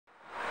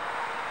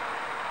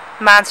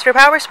Monster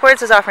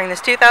Powersports is offering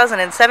this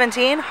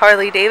 2017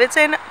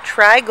 Harley-Davidson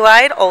Tri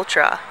Glide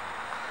Ultra.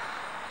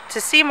 To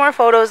see more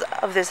photos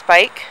of this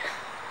bike,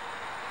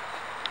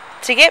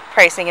 to get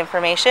pricing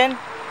information,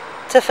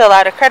 to fill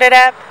out a credit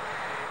app,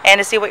 and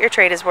to see what your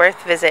trade is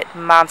worth, visit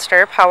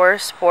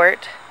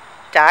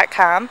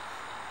monsterpowersport.com.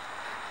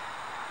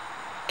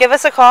 Give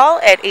us a call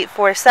at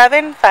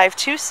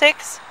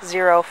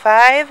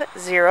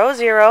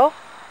 847-526-0500.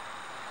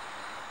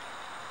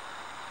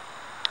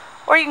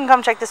 Or you can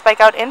come check this bike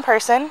out in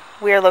person.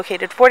 We are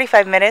located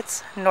 45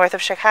 minutes north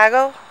of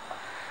Chicago.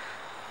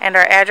 And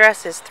our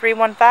address is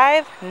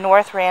 315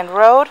 North Rand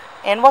Road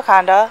in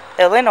Wauconda,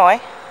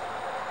 Illinois.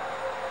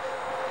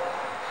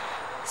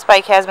 This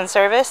bike has been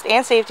serviced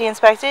and safety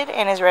inspected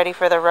and is ready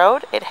for the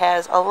road. It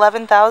has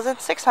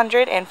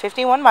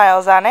 11,651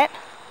 miles on it.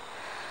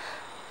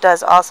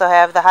 Does also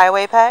have the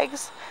highway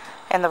pegs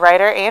and the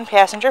rider and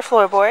passenger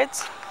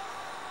floorboards.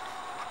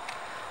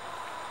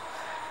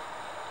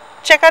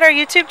 Check out our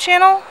YouTube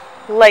channel,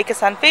 like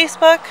us on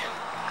Facebook,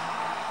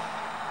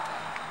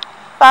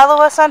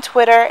 follow us on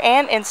Twitter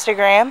and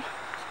Instagram.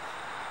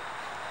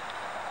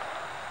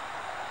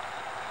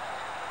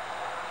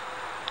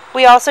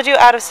 We also do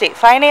out-of-state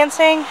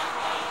financing,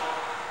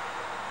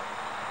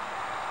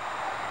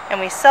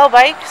 and we sell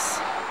bikes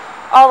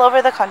all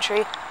over the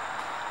country.